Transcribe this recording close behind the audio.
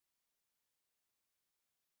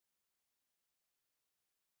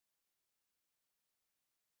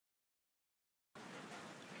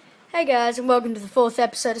Hey guys, and welcome to the 4th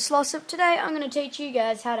episode of Slossop. Today I'm going to teach you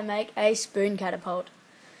guys how to make a spoon catapult.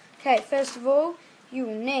 Okay, first of all, you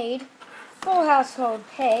will need 4 household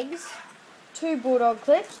pegs, 2 bulldog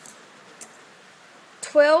clips,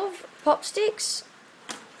 12 pop sticks,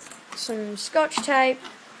 some scotch tape,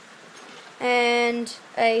 and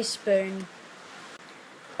a spoon.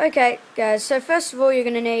 Okay guys, so first of all you're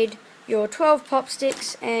going to need your 12 pop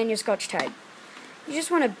sticks and your scotch tape. You just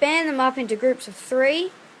want to band them up into groups of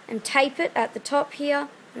 3 and tape it at the top here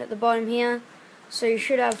and at the bottom here. So you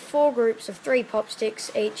should have 4 groups of 3 pop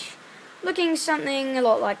sticks each, looking something a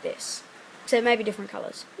lot like this. So it may be different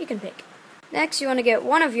colours. You can pick. Next you want to get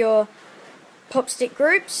one of your pop stick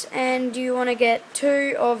groups and you want to get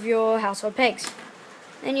 2 of your household pegs.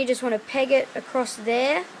 Then you just want to peg it across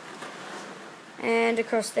there and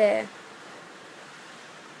across there.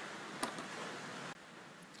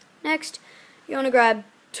 Next you want to grab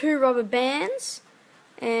 2 rubber bands,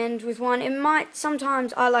 and with one,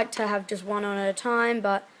 sometimes I like to have just one on at a time,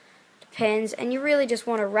 but depends, and you really just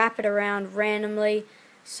want to wrap it around randomly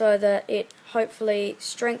so that it hopefully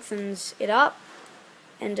strengthens it up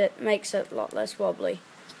and it makes it a lot less wobbly.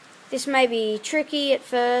 This may be tricky at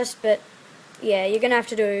first, but yeah, you're going to have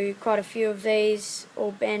to do quite a few of these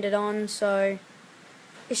all banded on, so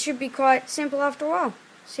it should be quite simple after a while.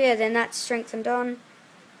 So yeah, then that's strengthened on.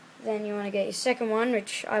 Then you want to get your second one,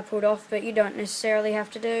 which I pulled off, but you don't necessarily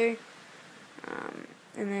have to do.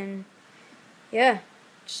 And then, yeah,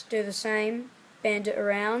 just do the same. Band it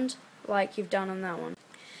around like you've done on that one.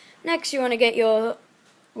 Next, you want to get your,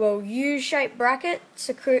 U-shaped bracket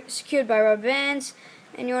secured by rubber bands,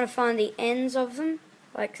 and you want to find the ends of them,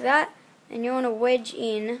 like that. And you want to wedge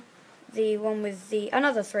in the one with the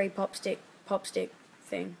another 3 pop stick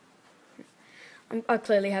thing. I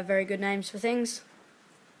clearly have very good names for things.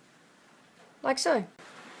 Like so.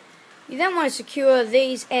 You then want to secure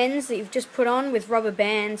these ends that you've just put on with rubber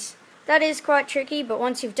bands. That is quite tricky, but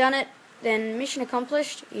once you've done it, then mission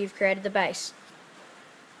accomplished, you've created the base.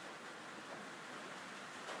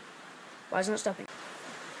 Why isn't it stopping?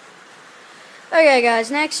 Okay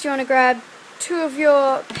guys, next you want to grab 2 of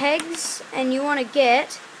your pegs and you want to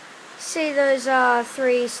get, see those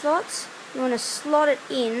 3 slots? You want to slot it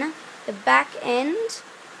in the back end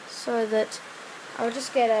so that, I'll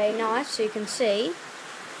just get a knife so you can see,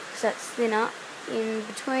 because that's thinner, in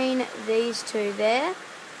between these 2 there.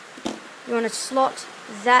 You want to slot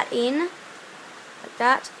that in, like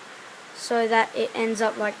that, so that it ends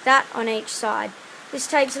up like that on each side. This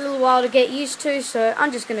takes a little while to get used to, so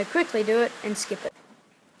I'm just going to quickly do it and skip it.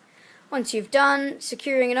 Once you've done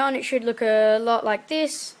securing it on, it should look a lot like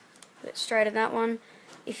this. Let's straighten that one.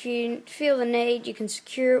 If you feel the need, you can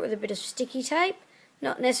secure it with a bit of sticky tape.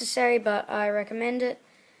 Not necessary, but I recommend it.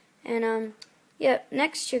 And yeah,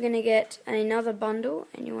 next you're going to get another bundle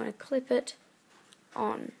and you want to clip it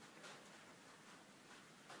on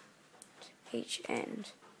to each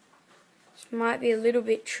end. This might be a little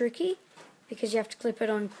bit tricky because you have to clip it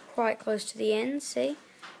on quite close to the ends, see?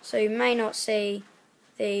 So you may not see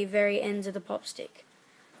the very ends of the pop stick,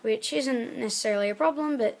 which isn't necessarily a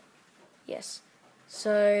problem, but yes.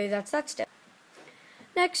 So that's that step.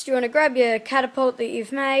 Next, you want to grab your catapult that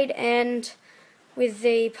you've made, and with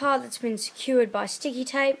the part that's been secured by sticky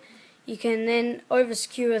tape, you can then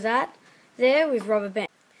over-secure that there with rubber band.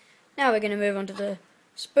 Now we're going to move on to the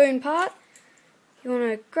spoon part. You want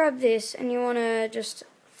to grab this and you want to just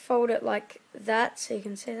fold it like that so you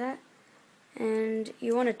can see that. And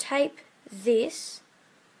you want to tape this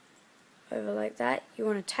over like that. You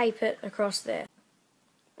want to tape it across there.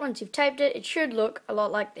 Once you've taped it, it should look a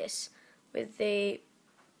lot like this, with the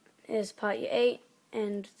there's the part you eat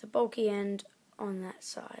and the bulky end on that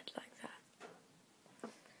side, like that.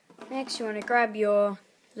 Next you want to grab your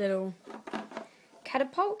little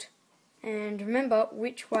catapult, and remember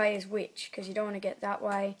which way is which, because you don't want to get that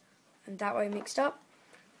way and that way mixed up.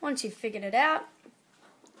 Once you've figured it out,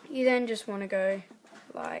 you then just want to go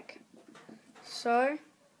like so.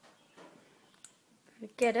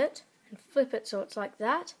 Get it and flip it so it's like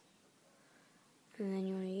that, and then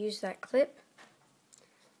you want to use that clip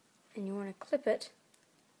and you want to clip it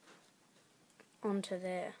onto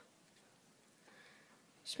there.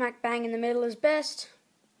 Smack bang in the middle is best,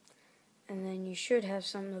 and then you should have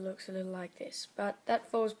something that looks a little like this, but that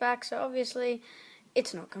falls back, so obviously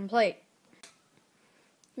it's not complete.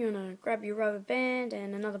 You want to grab your rubber band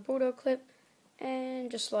and another bulldog clip and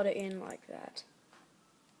just slot it in like that.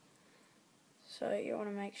 So you want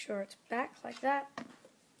to make sure it's back like that,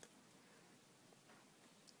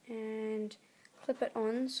 and clip it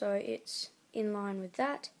on so it's in line with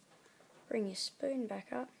that. Bring your spoon back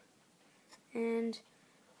up and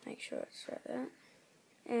make sure it's right there.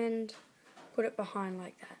 and put it behind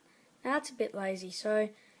like that. Now that's a bit lazy, so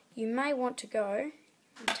you may want to go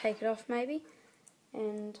and take it off maybe,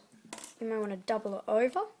 and you may want to double it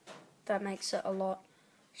over. That makes it a lot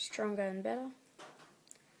stronger and better.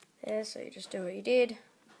 There, so you just do what you did.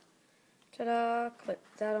 Ta-da, clip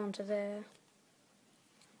that onto there.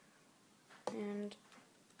 And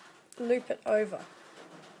loop it over.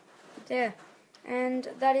 There. And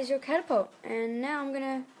that is your catapult. And now I'm going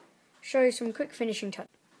to show you some quick finishing touches.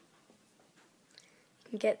 You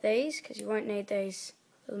can get these, because you won't need these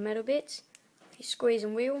little metal bits. If you squeeze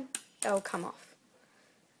and wheel, they'll come off.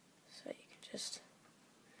 So you can just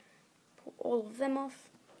pull all of them off.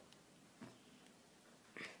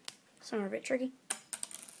 Some are a bit tricky.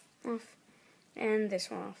 Off. And this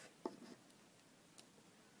one off.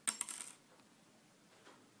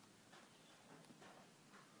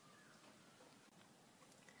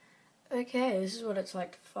 Okay, this is what it's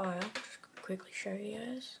like to fire. Just quickly show you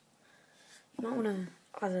guys. You might want to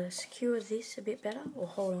either secure this a bit better or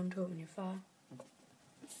hold on to it when you fire.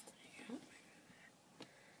 There you go.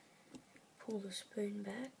 Pull the spoon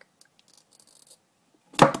back.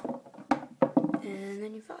 And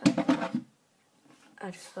then you fire. I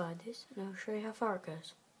just fired this and I'll show you how far it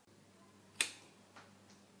goes.